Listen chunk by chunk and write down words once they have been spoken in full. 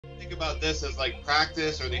think about this as like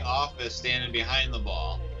practice or the office standing behind the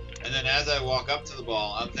ball. And then as I walk up to the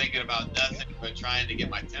ball, I'm thinking about nothing but trying to get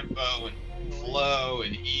my tempo and flow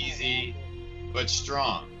and easy, but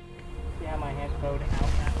strong. See how my hands bowed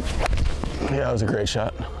out? Yeah, that was a great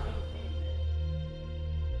shot.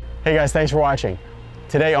 Hey guys, thanks for watching.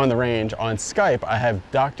 Today on the range on Skype, I have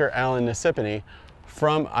Dr. Alan Nasypany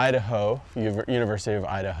from Idaho, University of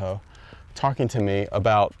Idaho, talking to me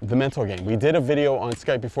about the mental game. We did a video on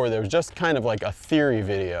Skype before. There was just kind of like a theory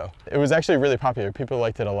video. It was actually really popular. People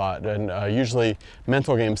liked it a lot, and usually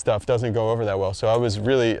mental game stuff doesn't go over that well. So I was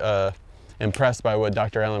really impressed by what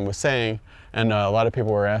Dr. Allen was saying, and a lot of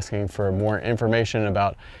people were asking for more information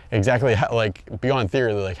about exactly how, like beyond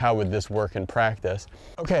theory, like how would this work in practice.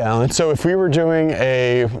 Okay, Alan, so if we were doing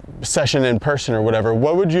a session in person or whatever,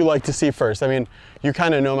 what would you like to see first? I mean, you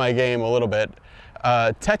kind of know my game a little bit.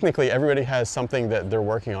 Technically, everybody has something that they're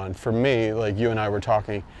working on. For me, like you and I were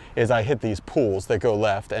talking, is I hit these pools that go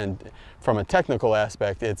left, and from a technical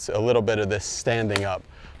aspect, it's a little bit of this standing up.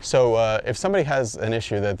 So if somebody has an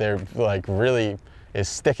issue that they're like really is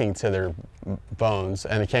sticking to their bones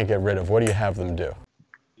and they can't get rid of, what do you have them do?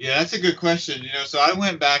 Yeah, that's a good question. You know, so I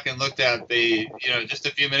went back and looked at the, just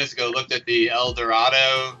a few minutes ago, looked at the El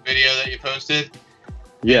Dorado video that you posted.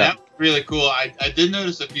 Yeah. That was really cool. I did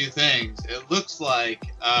notice a few things. It looks like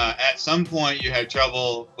at some point you had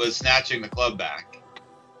trouble with snatching the club back.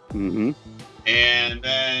 Mm-hmm. And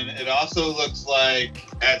then it also looks like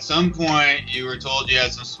at some point you were told you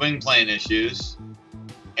had some swing plane issues,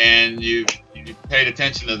 and you paid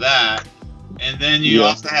attention to that. And then you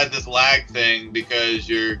also had this lag thing because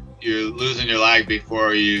you're losing your lag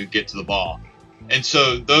before you get to the ball. And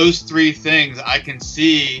so those three things I can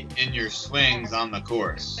see in your swings on the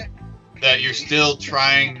course, that you're still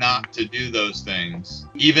trying not to do those things,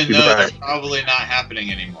 even though they're probably not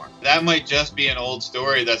happening anymore. That might just be an old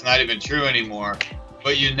story that's not even true anymore,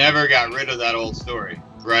 but you never got rid of that old story,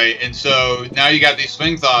 right? And so now you got these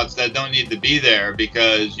swing thoughts that don't need to be there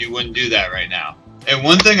because you wouldn't do that right now. And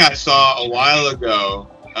one thing I saw a while ago,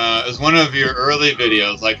 it was one of your early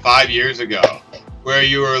videos, like 5 years ago, where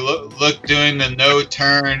you were doing the no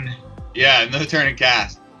turn and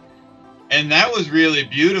cast. And that was really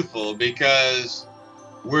beautiful because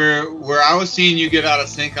where I was seeing you get out of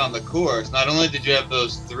sync on the course, not only did you have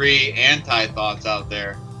those three anti-thoughts out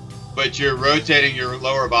there, but you're rotating your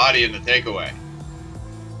lower body in the takeaway.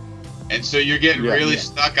 And so you're getting really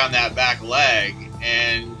stuck on that back leg,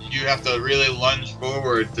 and you have to really lunge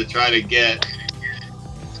forward to try to get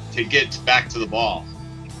back to the ball.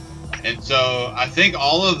 And so I think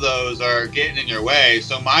all of those are getting in your way.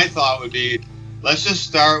 So my thought would be, let's just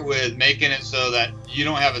start with making it so that you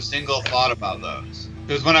don't have a single thought about those.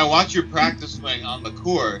 Because when I watch your practice swing on the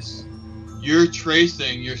course, you're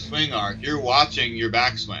tracing your swing arc. You're watching your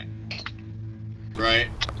backswing, right?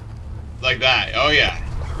 Like that. Oh yeah,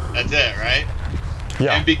 that's it, right?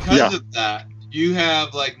 Yeah. And because of that, you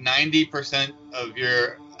have like 90% of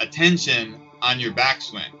your attention on your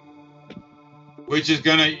backswing, which is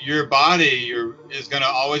your body is gonna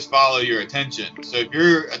always follow your attention. So if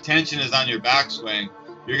your attention is on your backswing,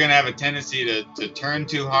 you're gonna have a tendency to turn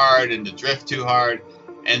too hard and to drift too hard,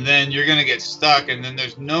 and then you're gonna get stuck, and then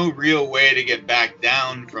there's no real way to get back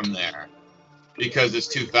down from there because it's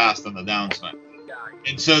too fast on the downswing.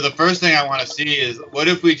 And so the first thing I wanna see is, what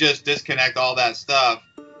if we just disconnect all that stuff,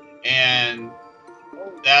 and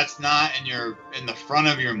that's not in the front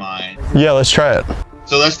of your mind. Yeah, let's try it.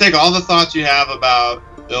 So let's take all the thoughts you have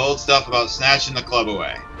about the old stuff about snatching the club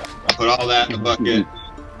away. I'll put all that in the bucket.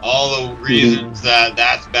 All the reasons that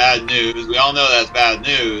that's bad news. We all know that's bad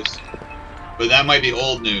news, but that might be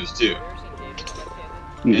old news too.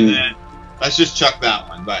 And then let's just chuck that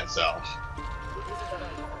one by itself.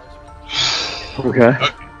 Okay.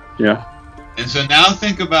 Yeah. And so now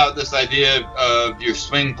think about this idea of your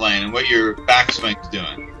swing plane and what your backswing's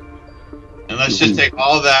doing. And let's just take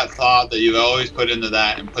all that thought that you've always put into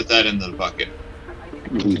that and put that into the bucket.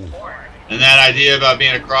 And that idea about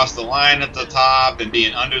being across the line at the top and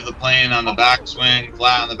being under the plane on the backswing,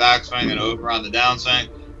 flat on the backswing, and over on the downswing,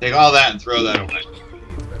 take all that and throw that away.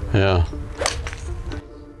 Yeah.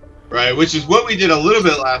 Right, which is what we did a little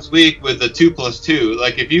bit last week with the 2+2.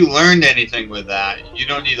 Like, if you learned anything with that, you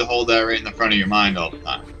don't need to hold that right in the front of your mind all the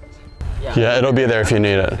time. Yeah, it'll be there if you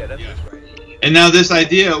need it. And now this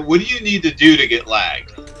idea, what do you need to do to get lag?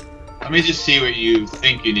 Let me just see what you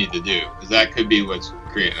think you need to do, because that could be what's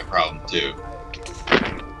creating a problem too.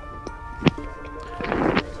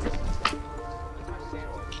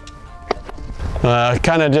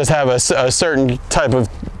 Kind of just have a certain type of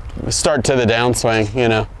start to the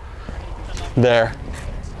downswing, there.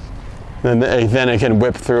 then it can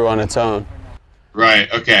whip through on its own.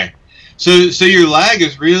 Right. Okay. So your lag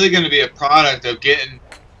is really going to be a product of getting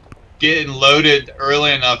loaded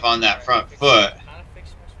early enough on that front foot,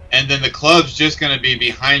 and then the club's just going to be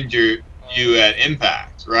behind you at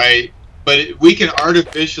impact, right? But we can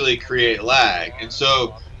artificially create lag, and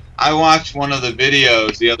so I watched one of the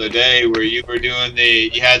videos the other day where you were doing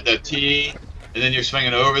you had the tee, and then you're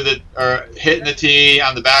swinging or hitting the tee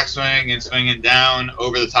on the backswing and swinging down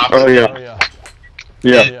over the top of the tee. Oh, yeah.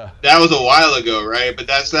 Yeah. That was a while ago, right? But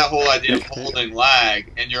that's that whole idea of holding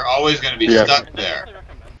lag, and you're always going to be stuck there.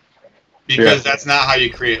 Because that's not how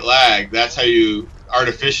you create lag. That's how you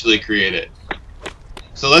artificially create it.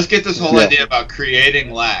 So let's get this whole idea about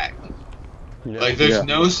creating lag. Like, there's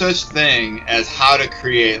no such thing as how to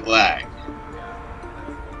create lag.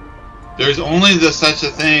 There's only such a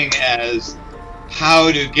thing as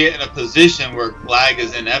how to get in a position where lag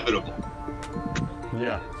is inevitable.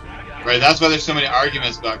 Yeah. Right, that's why there's so many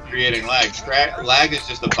arguments about creating lag. Lag is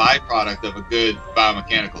just a byproduct of a good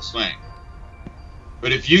biomechanical swing.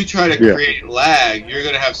 But if you try to create lag, you're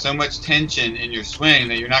going to have so much tension in your swing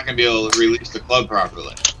that you're not going to be able to release the club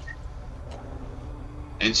properly.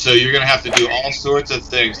 And so you're going to have to do all sorts of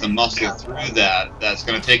things to muscle through that. That's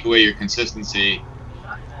going to take away your consistency,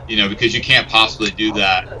 because you can't possibly do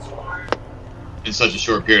that in such a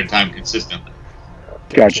short period of time consistently.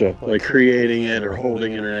 Gotcha. Like creating it or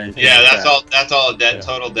holding it or anything. Yeah, that's all a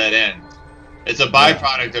total dead end. It's a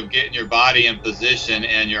byproduct of getting your body in position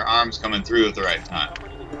and your arms coming through at the right time.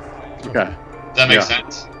 Okay. Does that make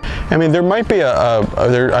sense? I mean, there might be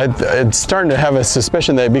I'm starting to have a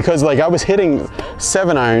suspicion that because I was hitting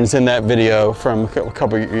 7-irons in that video from a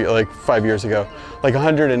couple, 5 years ago,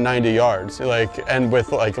 190 yards, and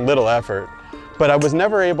with little effort. But I was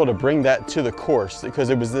never able to bring that to the course because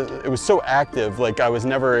it was so active. I was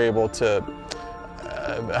never able to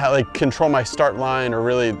control my start line or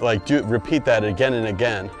really repeat that again and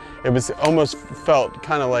again. It was almost felt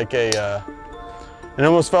kind of like it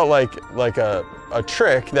almost felt like a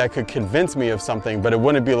trick that could convince me of something, but it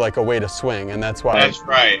wouldn't be like a way to swing, and that's why. That's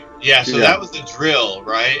right. Yeah. So that was the drill,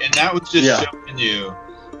 right? And that was just showing you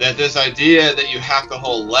that this idea that you have to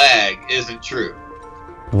hold lag isn't true.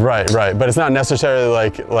 Right, but it's not necessarily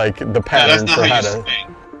like the pattern for how to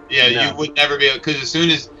swing. Yeah, you would never be able, because as soon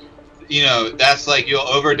as that's you'll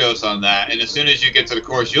overdose on that, and as soon as you get to the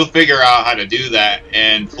course, you'll figure out how to do that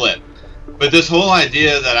and flip. But this whole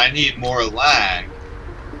idea that I need more lag,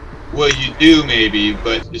 well, you do maybe,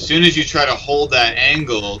 but as soon as you try to hold that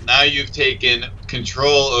angle, now you've taken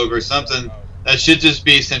control over something that should just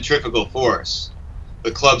be centrifugal force,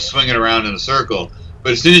 the club swinging around in a circle.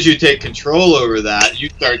 But as soon as you take control over that, you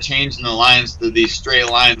start changing the lines to these straight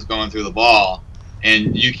lines going through the ball,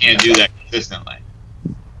 and you can't do that consistently.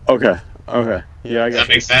 Okay. Yeah, I Does that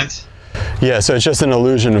make sense? Yeah, so it's just an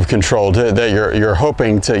illusion of control that you're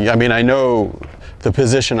hoping to. I mean, I know the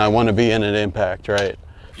position I want to be in at impact, right?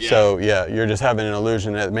 Yeah. So yeah, you're just having an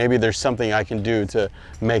illusion that maybe there's something I can do to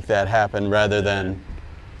make that happen rather than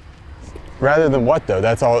what though?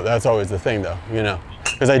 That's always the thing though,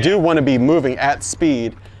 because I do want to be moving at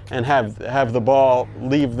speed and have the ball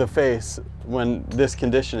leave the face when this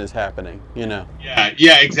condition is happening,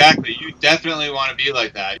 Yeah, exactly. You definitely want to be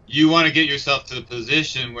like that. You want to get yourself to the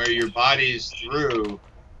position where your body's through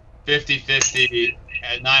 50-50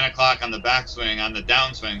 at 9 o'clock on the backswing, on the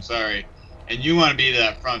downswing, sorry, and you want to be to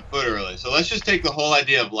that front foot early. So let's just take the whole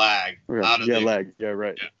idea of lag out of the lag. Yeah,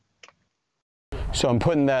 right. Yeah. So I'm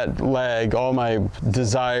putting that lag, all my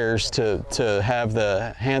desires to have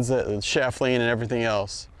the hands, the shaft lean and everything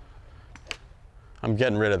else, I'm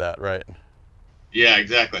getting rid of that, right? Yeah,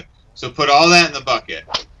 exactly. So put all that in the bucket.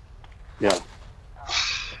 Yeah.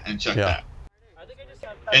 And chuck that.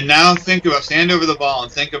 And now stand over the ball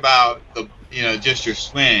and think about just your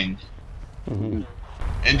swing. Mm-hmm.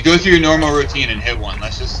 And go through your normal routine and hit one.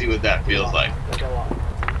 Let's just see what that feels like.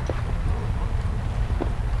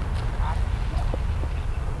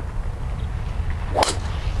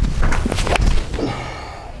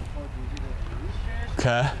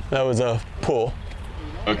 Okay, that was a pull.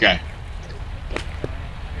 Okay.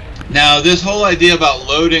 Now, this whole idea about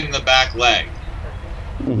loading the back leg.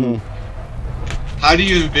 Mm-hmm. How do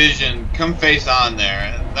you envision, come face on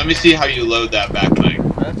there, let me see how you load that back leg.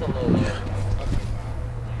 That's a load.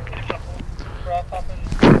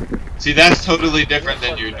 See, that's totally different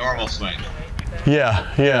than your normal swing.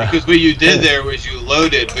 Yeah. Because what you did there was you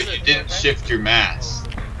loaded, but you didn't shift your mass.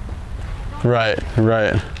 Right.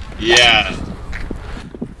 Yeah.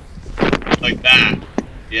 Like that.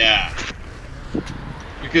 Yeah.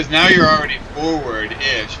 Because now you're already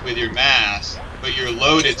forward-ish with your mass, but you're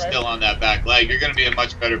loaded still on that back leg, you're going to be in a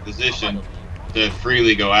much better position to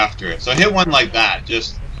freely go after it. So hit one like that.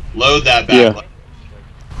 Just load that back leg.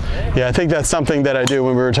 Yeah, I think that's something that I do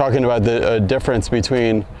when we were talking about the difference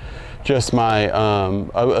between just my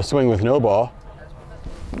a swing with no ball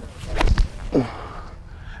and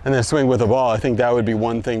then a swing with a ball. I think that would be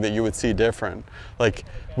one thing that you would see different. Like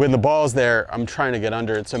when the ball's there, I'm trying to get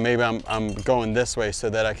under it, so maybe I'm going this way so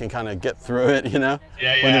that I can kind of get through it, you know?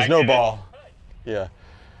 Yeah, when there's no ball. Yeah.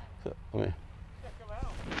 So, let me.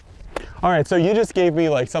 All right, so you just gave me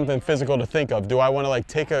like something physical to think of. Do I want to like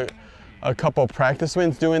take a couple practice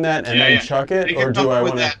swings doing that and then chuck it, or do I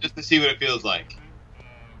want to? Just to see what it feels like.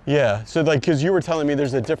 Yeah, so like, because you were telling me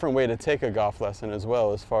there's a different way to take a golf lesson as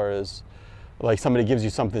well, as far as like somebody gives you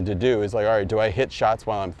something to do. It's like, all right, do I hit shots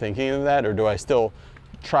while I'm thinking of that, or do I still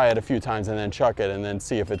try it a few times and then chuck it and then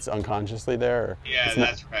see if it's unconsciously there? Or yeah,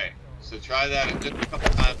 that's right. So try that just a couple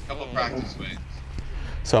times, a couple practice swings.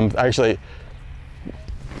 So I'm actually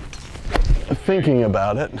thinking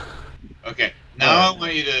about it. Okay, now I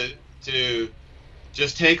want you to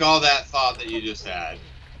just take all that thought that you just had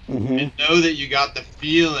and know that you got the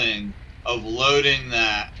feeling of loading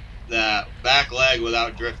that back leg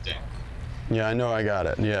without drifting. Yeah, I know I got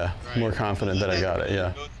it. Yeah, right. More confident that I got it.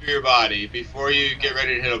 Yeah. Go through your body before you get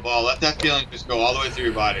ready to hit a ball. Let that feeling just go all the way through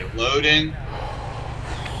your body. Loading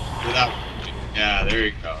without. Yeah, there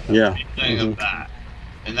you go. Yeah. Feeling of that,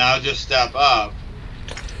 and now just step up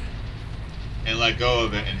and let go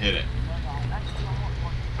of it and hit it.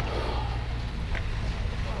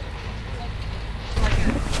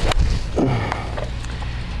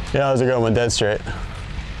 Yeah, that was a good one, dead straight.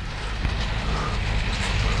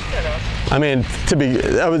 I mean,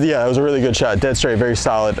 that was a really good shot, dead straight, very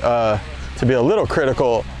solid. To be a little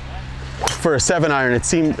critical, for a 7-iron,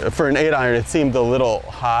 for an 8-iron, it seemed a little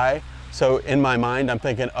high. So in my mind, I'm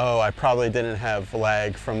thinking, oh, I probably didn't have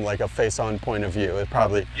lag from like a face-on point of view. It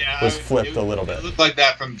probably was flipped a little bit. It looked like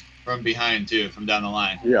that from behind too, from down the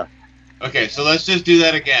line. Yeah. Okay, so let's just do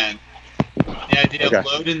that again. The idea of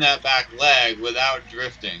loading that back leg without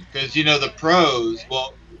drifting, because you know the pros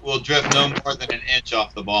will drift no more than an inch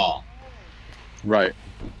off the ball. Right.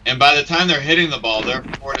 And by the time they're hitting the ball, they're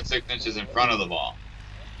 4 to 6 inches in front of the ball.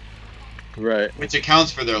 Right. Which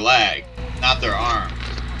accounts for their lag, not their arms.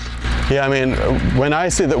 Yeah, I mean, when I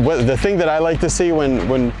see the thing that I like to see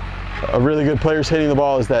when a really good player's hitting the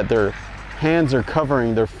ball is that their hands are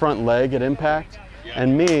covering their front leg at impact. Yeah.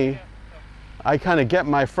 And me, I kind of get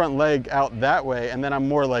my front leg out that way, and then I'm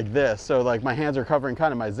more like this. So like my hands are covering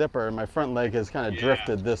kind of my zipper, and my front leg has kind of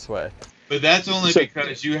drifted this way. But that's only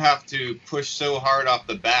because you have to push so hard off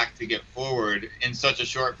the back to get forward in such a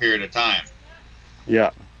short period of time.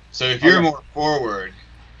 Yeah. So if you're more forward,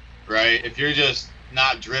 right, if you're just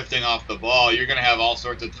not drifting off the ball, you're going to have all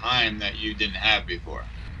sorts of time that you didn't have before.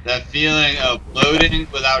 That feeling of loading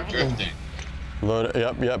without drifting. Load,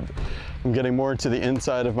 yep. I'm getting more to the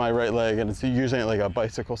inside of my right leg, and it's usually like a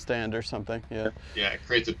bicycle stand or something. Yeah. Yeah, it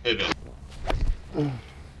creates a pivot. Okay.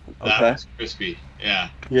 That's crispy. Yeah.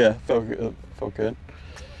 Yeah, felt good.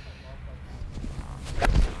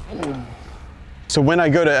 So when I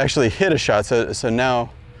go to actually hit a shot, so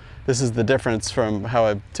now this is the difference from how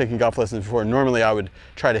I've taken golf lessons before. Normally I would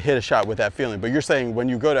try to hit a shot with that feeling, but you're saying when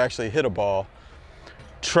you go to actually hit a ball,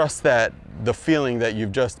 trust that the feeling that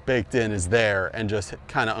you've just baked in is there and just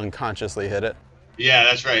kind of unconsciously hit it. Yeah,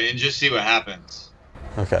 that's right, and just see what happens.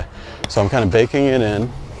 Okay, so I'm kind of baking it in,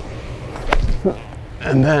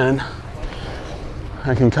 and then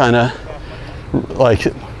I can kind of like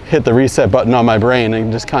hit the reset button on my brain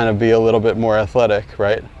and just kind of be a little bit more athletic,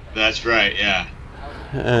 right? That's right, yeah.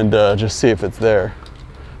 And just see if it's there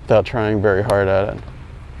without trying very hard at it.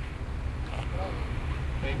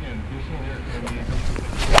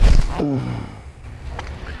 All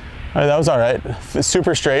right, that was all right.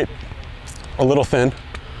 Super straight, a little thin.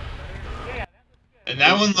 And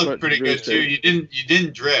that one looked pretty good too. You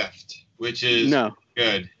didn't drift, which is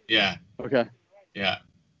good. Yeah. Okay. Yeah.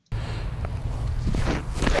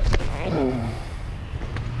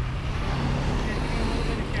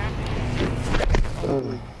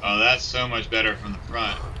 Oh, that's so much better from the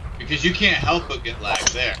front because you can't help but get lag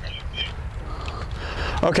there.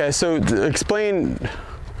 Okay, so explain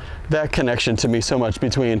that connection to me so much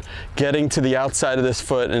between getting to the outside of this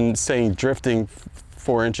foot and saying drifting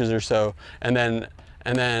 4 inches or so, and then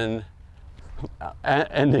ending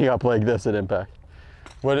up like this at impact.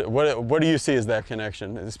 What do you see as that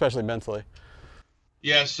connection, especially mentally?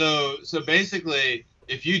 Yeah, so basically,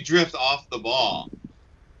 if you drift off the ball,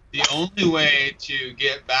 the only way to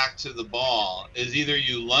get back to the ball is either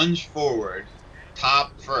you lunge forward,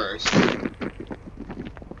 top first,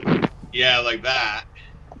 Yeah, like that.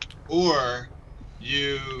 Or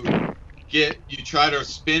you try to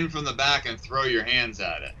spin from the back and throw your hands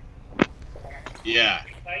at it. Yeah.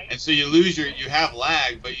 And so you have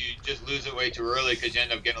lag, but you just lose it way too early because you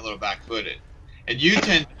end up getting a little back-footed. And you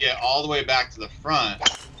tend to get all the way back to the front,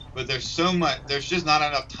 but there's just not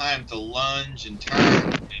enough time to lunge and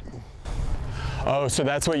turn. Oh, so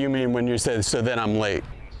that's what you mean when you say, so then I'm late.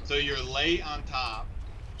 So you're late on top,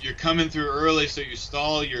 you're coming through early, so you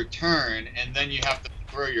stall your turn, and then you have to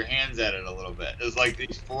throw your hands at it a little bit. There's like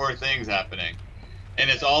these 4 things happening. And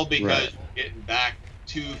it's all because you're getting back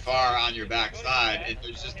too far on your backside, and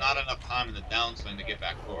there's just not enough time in the downswing to get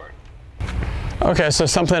back forward. Okay, so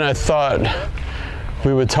something I thought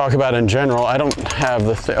we would talk about in general. I don't have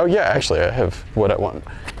the thing. Oh yeah, actually I have what I want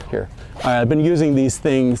here. I've been using these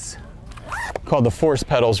things called the force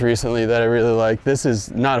pedals recently that I really like. This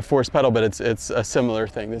is not a force pedal, but it's a similar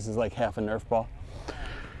thing. This is like half a Nerf ball.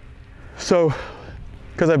 So,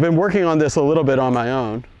 because I've been working on this a little bit on my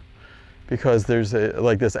own, because there's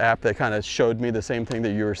like this app that kind of showed me the same thing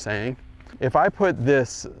that you were saying. If I put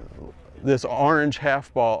this orange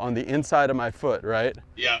half ball on the inside of my foot, right?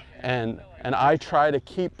 Yeah. And I try to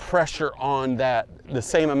keep pressure on that the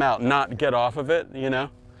same amount, not get off of it, you know?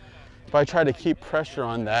 If I try to keep pressure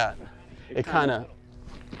on that, it kind of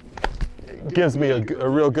gives me a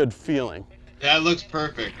real good feeling. That looks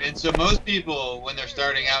perfect. And so most people, when they're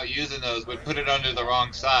starting out using those, would put it under the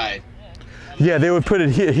wrong side. Yeah, they would put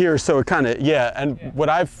it here, so it kind of, yeah. And what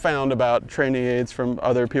I've found about training aids from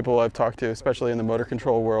other people I've talked to, especially in the motor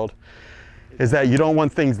control world, is that you don't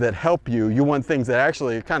want things that help you. You want things that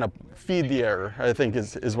actually kind of feed the error, I think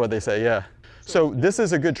is what they say, yeah. So this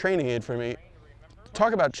is a good training aid for me.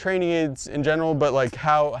 Talk about training aids in general, but like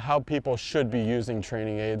how people should be using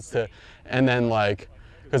training aids to, and then like,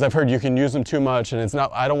 because I've heard you can use them too much, and it's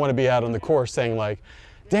not, I don't want to be out on the course saying like,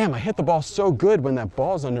 damn, I hit the ball so good when that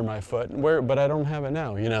ball's under my foot, but I don't have it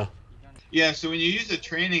now, you know? Yeah, so when you use a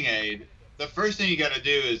training aid, the first thing you got to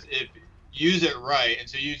do is use it right. And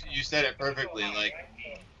so you said it perfectly. Like,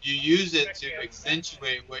 you use it to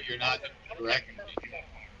accentuate what you're not doing correctly,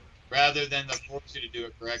 rather than to force you to do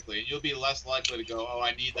it correctly. And you'll be less likely to go, oh,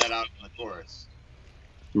 I need that out in the course.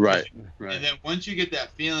 Right. And then once you get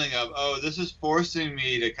that feeling of, oh, this is forcing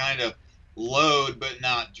me to kind of load but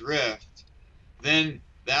not drift, then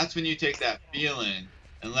that's when you take that feeling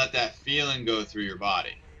and let that feeling go through your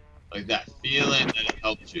body. Like that feeling that it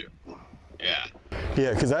helps you. Yeah.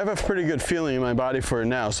 Yeah, because I have a pretty good feeling in my body for it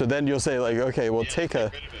now. So then you'll say like, okay, well, take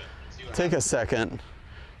a second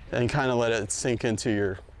and kind of let it sink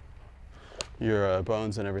into your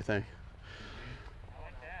bones and everything.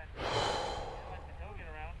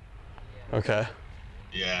 Okay.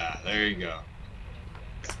 Yeah, there you go.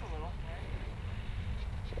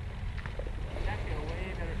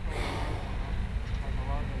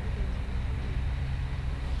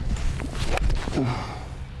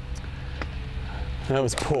 That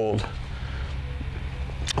was pulled.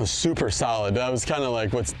 It was super solid. That was kind of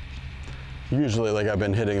like what's usually like I've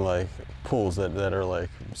been hitting like pulls that are like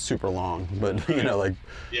super long, but you know, like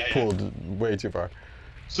pulled way too far.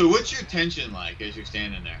 So what's your tension like as you're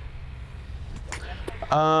standing there?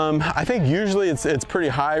 I think usually it's pretty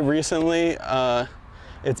high recently.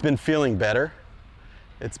 It's been feeling better.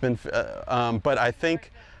 It's been, but I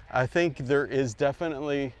think there is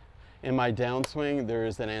definitely, in my downswing, there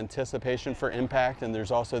is an anticipation for impact, and there's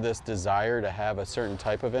also this desire to have a certain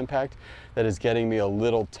type of impact that is getting me a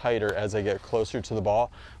little tighter as I get closer to the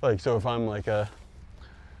ball. Like, so if I'm like a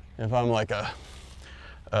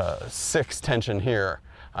 6 tension here,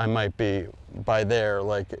 I might be by there,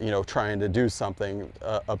 like, you know, trying to do something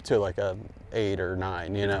up to like a 8 or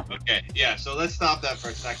 9, you know? Okay, yeah, so let's stop that for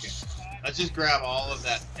a second. Let's just grab all of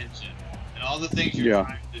that tension and all the things you're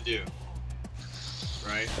trying to do.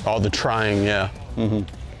 Right? All the trying, yeah. Mm-hmm.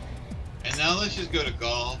 And now let's just go to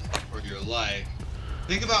golf or your life.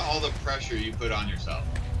 Think about all the pressure you put on yourself.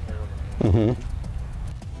 Mm-hmm.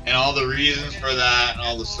 And all the reasons for that, and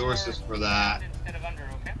all the sources for that,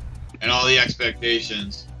 and all the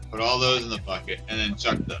expectations. Put all those in the bucket, and then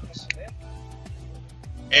chuck those.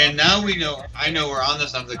 And now I know we're on to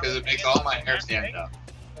something because it makes all my hair stand up.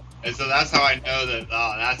 And so that's how I know that,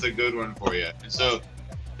 oh, that's a good one for you. And so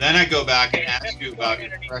then I go back and ask you about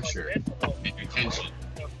your pressure and your tension.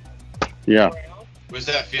 Yeah. What does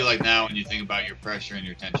that feel like now when you think about your pressure and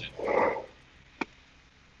your tension?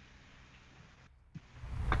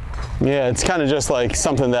 Yeah, it's kind of just like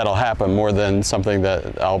something that'll happen more than something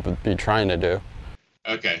that I'll be trying to do.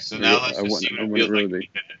 Okay, so now let's just see what it feels like.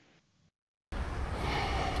 The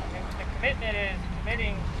commitment is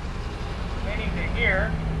committing to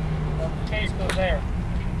here, the space goes there.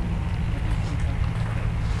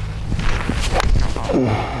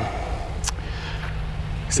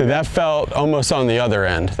 So that felt almost on the other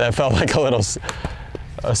end. That felt like a little,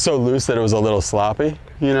 so loose that it was a little sloppy.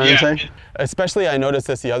 You know what I'm saying? Especially I noticed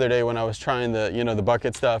this the other day when I was trying the, you know, the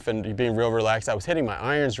bucket stuff and being real relaxed. I was hitting my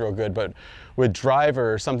irons real good, but with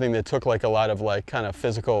driver or something that took like a lot of like kind of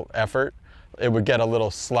physical effort, it would get a little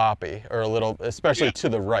sloppy or a little, especially to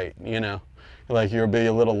the right, you know? Like you'll be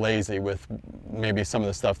a little lazy with maybe some of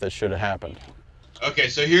the stuff that should have happened. Okay,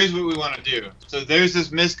 so here's what we want to do. So there's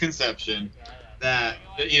this misconception that,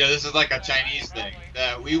 you know, this is like a Chinese thing,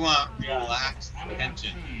 that we want relaxed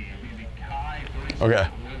tension. Okay.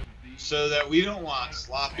 So that we don't want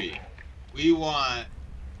sloppy. We want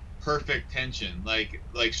perfect tension, like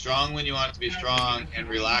strong when you want it to be strong and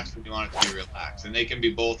relaxed when you want it to be relaxed. And they can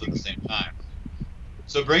be both at the same time.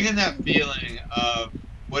 So bring in that feeling of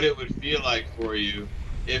what it would feel like for you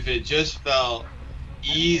if it just felt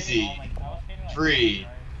easy, free,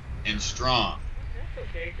 and strong.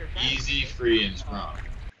 Easy, free, and strong.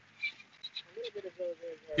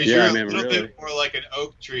 Because you're a little bit more like an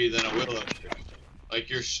oak tree than a willow tree. Like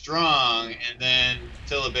you're strong and then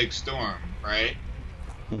till a big storm, right?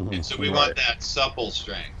 And so we want that supple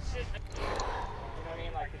strength.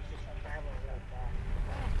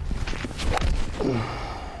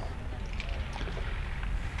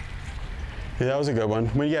 Yeah, that was a good one.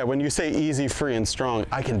 When you say easy, free, and strong,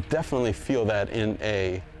 I can definitely feel that in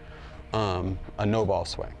a no ball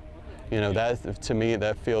swing. You know, that to me,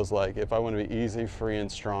 that feels like if I want to be easy, free, and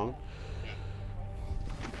strong,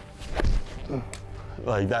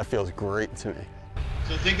 like that feels great to me.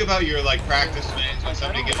 So think about your like practice swings when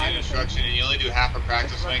somebody gives you an instruction and you only do half a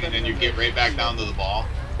practice swing and then you get right back down to the ball.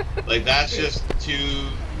 Like that's just too,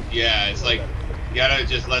 yeah, it's like you gotta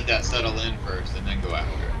just let that settle in first and then go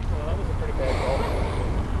after it. Well, that was a pretty bad ball.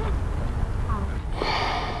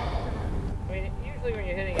 I mean, usually when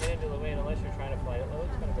you're hitting it into the wind, unless you're trying to fly it low,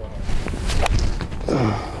 it's going to go hard.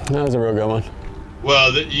 That was a real good one.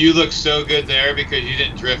 Well, you look so good there because you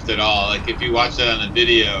didn't drift at all. Like if you watch that on the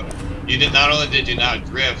video, you did not only did you not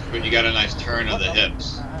drift, but you got a nice turn of the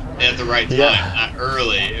hips at the right time, not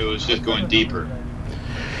early. It was just going deeper.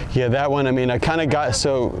 Yeah, that one, I mean, I kind of got,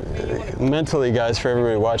 so mentally, guys, for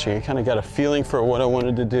everybody watching, I kind of got a feeling for what I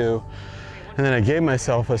wanted to do. And then I gave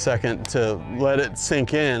myself a second to let it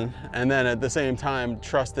sink in. And then at the same time,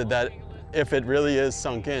 trusted that if it really is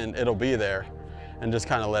sunk in, it'll be there. And just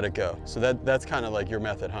kind of let it go. So that's kind of like your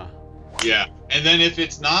method, huh? Yeah, and then if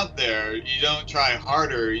it's not there, you don't try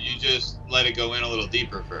harder, you just let it go in a little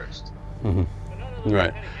deeper first.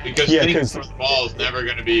 Right. Because thinking for the ball is never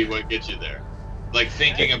going to be what gets you there. Like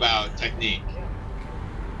thinking about technique.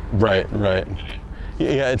 Right.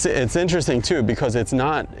 Yeah, it's interesting too because it's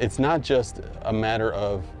not just a matter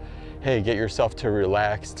of, hey, get yourself to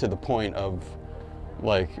relax to the point of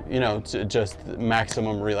like, you know, just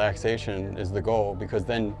maximum relaxation is the goal, because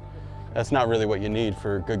then that's not really what you need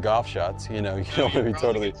for good golf shots. You know, you don't want to be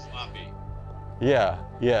totally sloppy.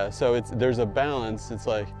 Yeah. So there's a balance. It's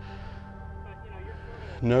like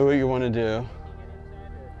know what you want to do,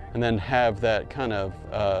 and then have that kind of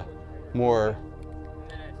more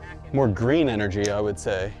green energy, I would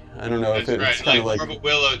say. I don't know if it's kind of like more of a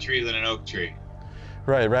willow tree than an oak tree.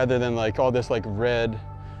 Right, rather than like all this like red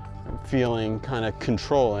feeling kind of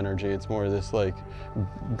control energy. It's more this like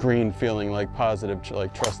green feeling, like positive,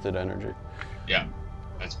 like trusted energy. Yeah,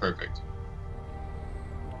 that's perfect.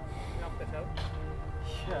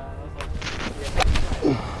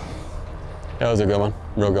 That was a good one,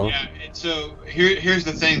 real good one. Yeah, and so here's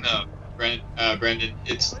the thing though, Brendan.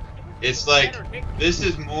 It's like this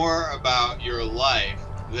is more about your life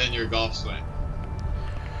than your golf swing.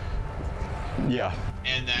 Yeah.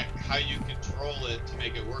 And that how you control it to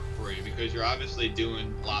make it work for you, because you're obviously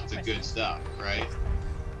doing lots of good stuff, right?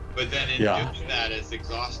 But then in doing that, it's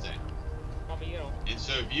exhausting. And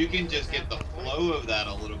so if you can just get the flow of that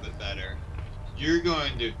a little bit better, you're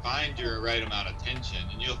going to find your right amount of tension,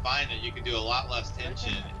 and you'll find that you can do a lot less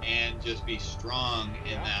tension and just be strong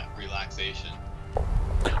in that relaxation.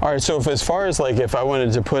 All right, so as far as like if I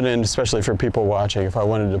wanted to put in, especially for people watching, if I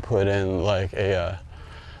wanted to put in like a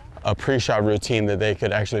pre-shot routine that they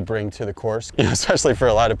could actually bring to the course, you know, especially for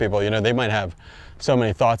a lot of people, you know, they might have so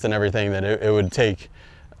many thoughts and everything that it would take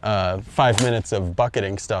 5 minutes of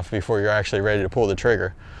bucketing stuff before you're actually ready to pull the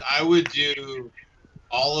trigger. I would do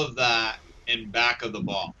all of that in back of the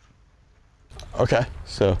ball. Okay,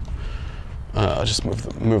 so I'll just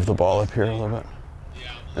move the ball up here a little bit.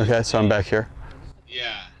 Yeah. Okay, so I'm back here.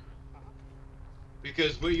 Yeah.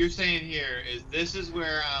 Because what you're saying here is this is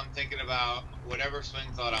where I'm thinking about whatever swing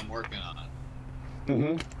thought I'm working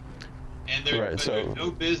on. And Right, but so there's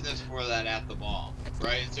no business for that at the ball,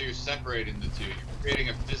 right? And so you're separating the two. You're creating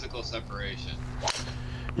a physical separation.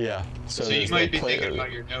 yeah, so you there's might the be thinking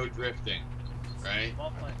about your no drifting, right?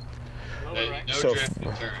 Ball play. Lower That right. no So drift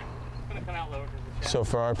and turn. It's gonna come out lower because the shaft. So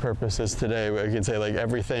for our purposes today, we can say like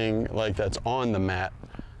everything like that's on the mat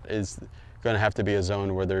is going to have to be a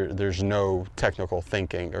zone where there's no technical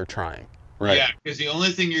thinking or trying, right? Yeah, because the only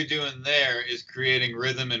thing you're doing there is creating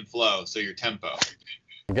rhythm and flow, so your tempo.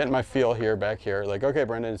 I'm getting my feel here, back here. Like, okay,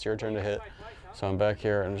 Brendan, it's your turn to hit. So I'm back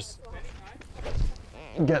here and just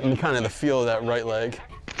getting kind of the feel of that right leg.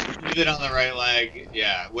 Pivot on the right leg,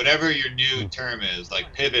 yeah. Whatever your new term is,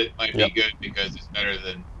 like pivot might be good because it's better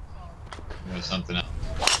than something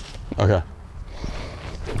else. Okay.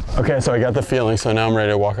 Okay, so I got the feeling, so now I'm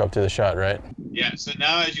ready to walk up to the shot, right? Yeah, so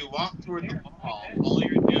now as you walk toward the ball, all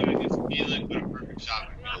you're doing is feeling what a perfect shot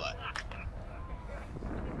would feel like.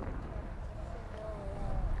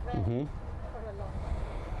 Mm-hmm.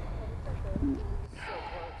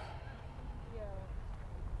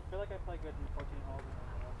 I feel like I play good in 14 holes.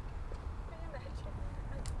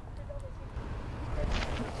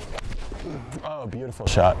 Oh, beautiful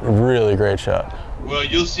shot. Really great shot. Well,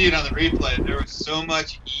 you'll see it on the replay. There was so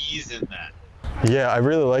much ease in that. Yeah, I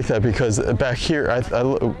really like that because back here,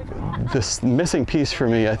 this missing piece for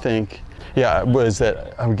me, I think, yeah, was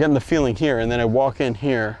that I'm getting the feeling here, and then I walk in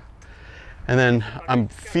here, and then I'm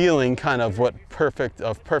feeling kind of what perfect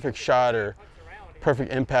shot or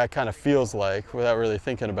perfect impact kind of feels like without really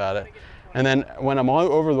thinking about it. And then when I'm all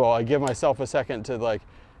over the ball, I give myself a second to like,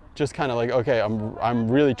 just kind of like, okay,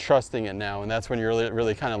 I'm really trusting it now, and that's when you're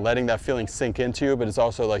really kind of letting that feeling sink into you, but it's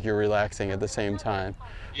also like you're relaxing at the same time,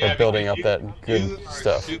 Yeah, building up that good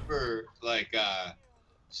stuff. Super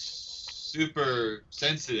super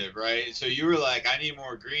sensitive, right? So you were like, I need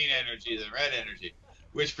more green energy than red energy,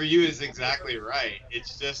 which for you is exactly right.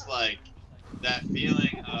 It's just like that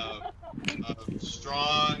feeling of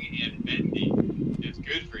strong and bendy is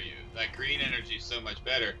good for you. That green energy is so much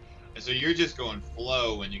better. And so you're just going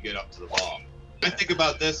flow when you get up to the ball. I think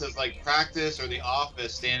about this as like practice or the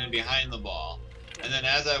office standing behind the ball. And then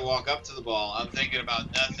as I walk up to the ball, I'm thinking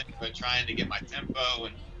about nothing but trying to get my tempo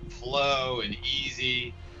and flow and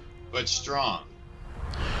easy, but strong.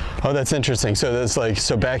 Oh, that's interesting. So that's like,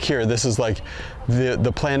 so back here, this is like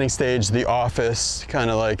the planning stage, the office, kind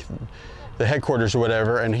of like the headquarters or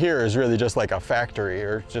whatever. And here is really just like a factory,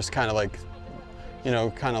 or just kind of like, you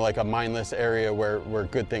know, kind of like a mindless area where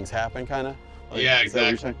good things happen, kind of. Like, yeah,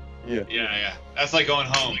 exactly. Yeah. Yeah. That's like going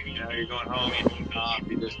home. You know, you're going home, you eat off,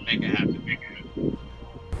 you just make it happen.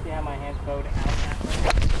 See how my hands bowed out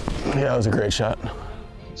that way? Yeah, that was a great shot.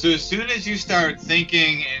 So as soon as you start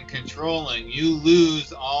thinking and controlling, you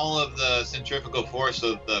lose all of the centrifugal force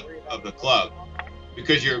of the club,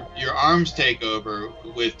 because your arms take over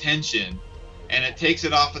with tension, and it takes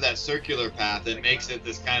it off of that circular path and makes it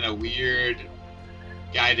this kind of weird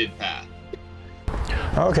guided path.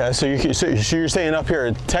 Okay, so you're saying up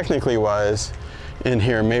here, technically wise, in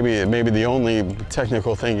here, maybe the only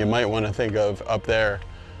technical thing you might want to think of up there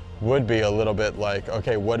would be a little bit like,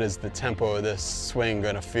 okay, what is the tempo of this swing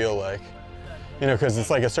going to feel like? You know, because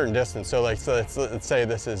it's like a certain distance. So like, let's say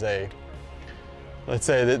this is an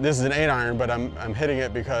 8-iron, but I'm hitting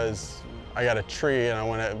it because I got a tree and I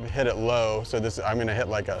want to hit it low. So I'm going to hit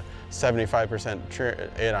like a 75%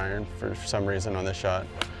 8-iron for some reason on this shot.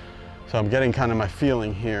 So I'm getting kind of my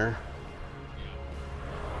feeling here.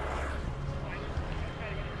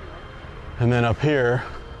 And then up here,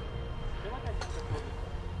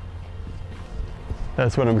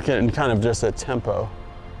 that's when I'm getting kind of just a tempo.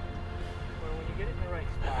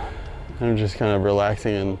 I'm just kind of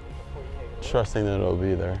relaxing and trusting that it'll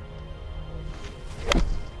be there.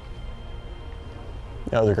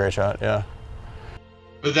 That was a great shot, yeah.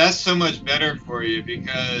 But that's so much better for you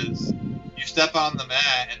because you step on the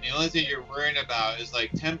mat and the only thing you're worrying about is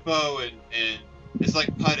like tempo and it's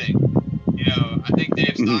like putting. You know, I think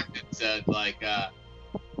Dave Stockton said like,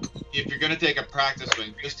 if you're going to take a practice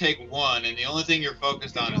swing, just take one, and the only thing you're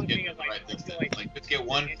focused on is getting the right distance. Like, just get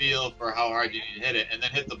one feel for how hard you need to hit it, and then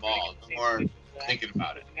hit the ball. No more thinking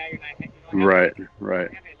about it. Right.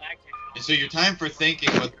 And so your time for thinking,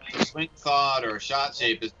 whether it's a swing thought or a shot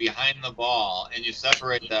shape, is behind the ball, and you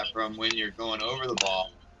separate that from when you're going over the ball.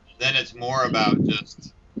 Then it's more about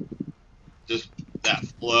just that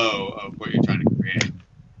flow of what you're trying to create.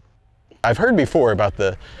 I've heard before about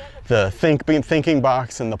the thinking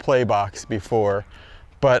box and the play box before,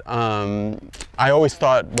 but I always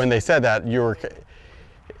thought when they said that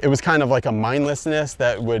it was kind of like a mindlessness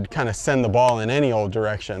that would kind of send the ball in any old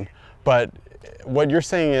direction. But what you're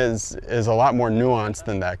saying is a lot more nuanced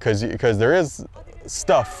than that, because there is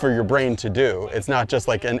stuff for your brain to do. It's not just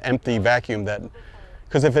like an empty vacuum that,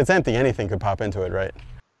 because if it's empty, anything could pop into it, right?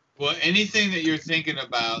 Well, anything that you're thinking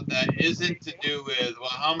about that isn't to do with, well,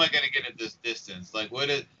 how am I going to get at this distance? Like, what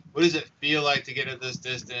does it feel like to get at this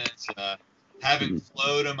distance? Having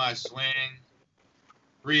flow to my swing,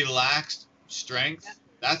 relaxed strength,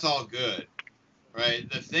 that's all good, right?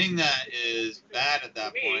 The thing that is bad at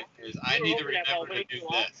that point is I need to remember to do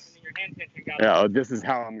this. Yeah, oh, this is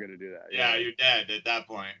how I'm going to do that. Yeah, you're dead at that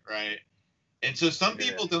point, right? And so some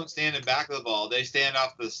people don't stand in back of the ball. They stand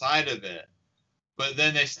off the side of it, but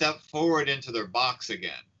then they step forward into their box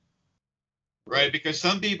again, right? Because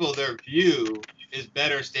some people, their view is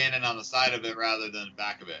better standing on the side of it rather than the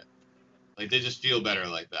back of it. Like, they just feel better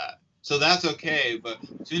like that. So that's okay, but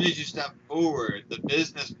as soon as you step forward, the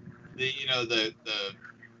business,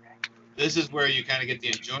 this is where you kind of get the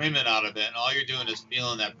enjoyment out of it, and all you're doing is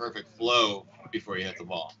feeling that perfect flow before you hit the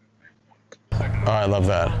ball. Oh, I love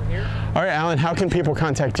that. All right, Alan, how can people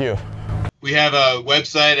contact you? We have a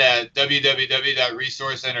website at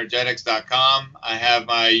www.resourceenergetics.com. I have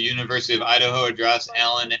my University of Idaho address,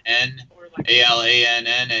 Alann,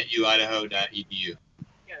 ALANN, at uidaho.edu.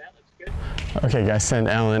 Okay, guys, send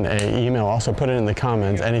Alan an email. Also, put it in the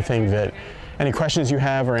comments any questions you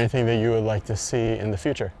have or anything that you would like to see in the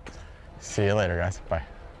future. See you later, guys. Bye.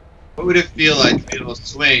 What would it feel like to be able to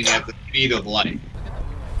swing at the speed of light?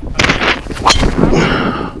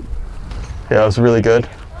 Yeah, it was really good.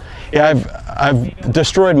 Yeah, I've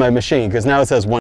destroyed my machine because now it says 1.